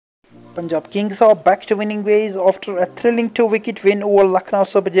Punjab Kings are back to winning ways after a thrilling two-wicket win over Lucknow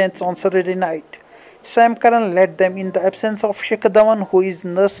Super Giants on Saturday night. Sam Curran led them in the absence of Shikhar Dhawan, who is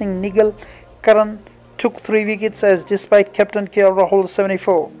nursing niggle. Curran took 3 wickets as despite captain Rahul's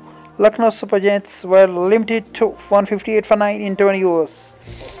 74. Lucknow Super Giants were limited to 158 for 9 in 20 overs.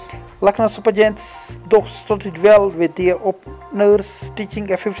 Lucknow Super Giants though started well with their openers stitching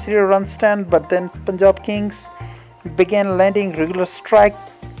a 53-run stand, but then Punjab Kings began landing regular strike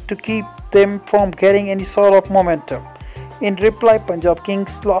to keep them from getting any sort of momentum. In reply, Punjab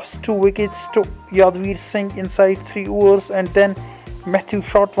Kings lost 2 wickets to Yadveer Singh inside 3 overs, and then Matthew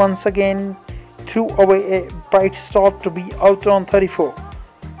Short once again threw away a bright start to be out on 34.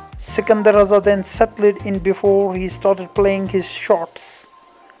 Sikandar Raza then settled in before he started playing his shots.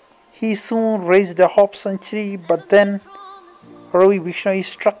 He soon raised a half century, but then Ravi Bishnoi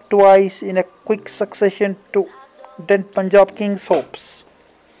struck twice in a quick succession to dent Punjab Kings' hopes.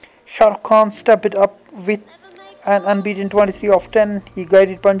 Shah Rukh Khan stepped it up with an unbeaten 23 of 10. He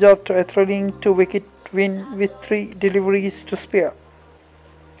guided Punjab to a thrilling 2-wicket win with 3 deliveries to spare.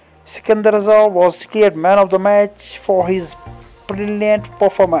 Sikandar Raza was declared man of the match for his brilliant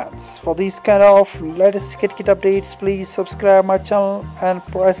performance. For these kind of latest cricket updates, please subscribe my channel and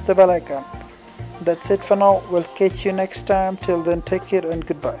press the bell icon. That's it for now. We'll catch you next time. Till then, take care and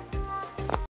goodbye.